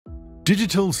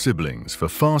Digital siblings for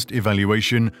fast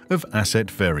evaluation of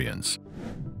asset variance.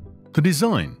 The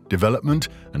design, development,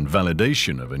 and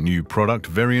validation of a new product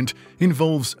variant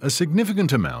involves a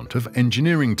significant amount of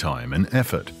engineering time and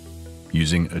effort.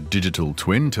 Using a digital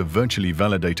twin to virtually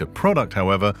validate a product,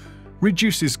 however,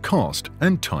 reduces cost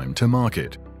and time to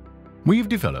market. We've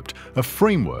developed a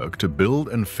framework to build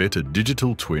and fit a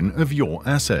digital twin of your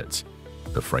assets.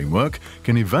 The framework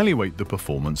can evaluate the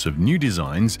performance of new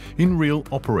designs in real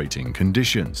operating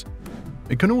conditions.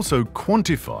 It can also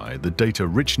quantify the data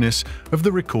richness of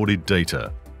the recorded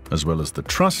data, as well as the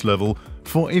trust level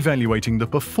for evaluating the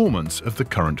performance of the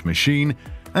current machine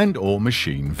and/or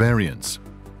machine variants.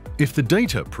 If the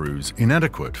data proves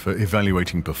inadequate for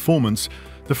evaluating performance,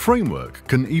 the framework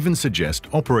can even suggest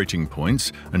operating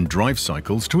points and drive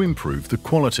cycles to improve the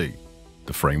quality.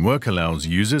 The framework allows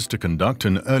users to conduct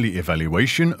an early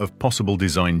evaluation of possible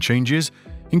design changes,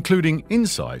 including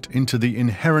insight into the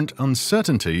inherent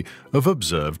uncertainty of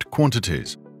observed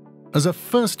quantities. As a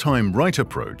first-time right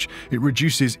approach, it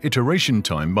reduces iteration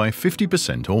time by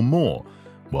 50% or more,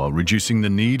 while reducing the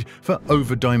need for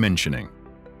over-dimensioning.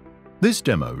 This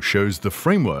demo shows the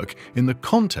framework in the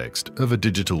context of a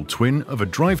digital twin of a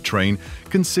drivetrain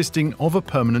consisting of a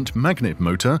permanent magnet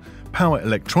motor, power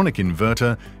electronic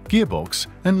inverter, gearbox,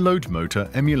 and load motor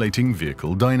emulating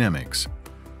vehicle dynamics.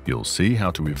 You'll see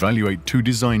how to evaluate two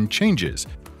design changes,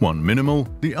 one minimal,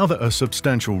 the other a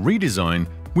substantial redesign,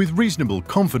 with reasonable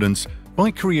confidence by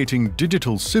creating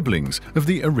digital siblings of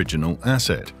the original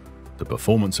asset. The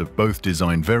performance of both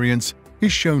design variants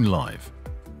is shown live.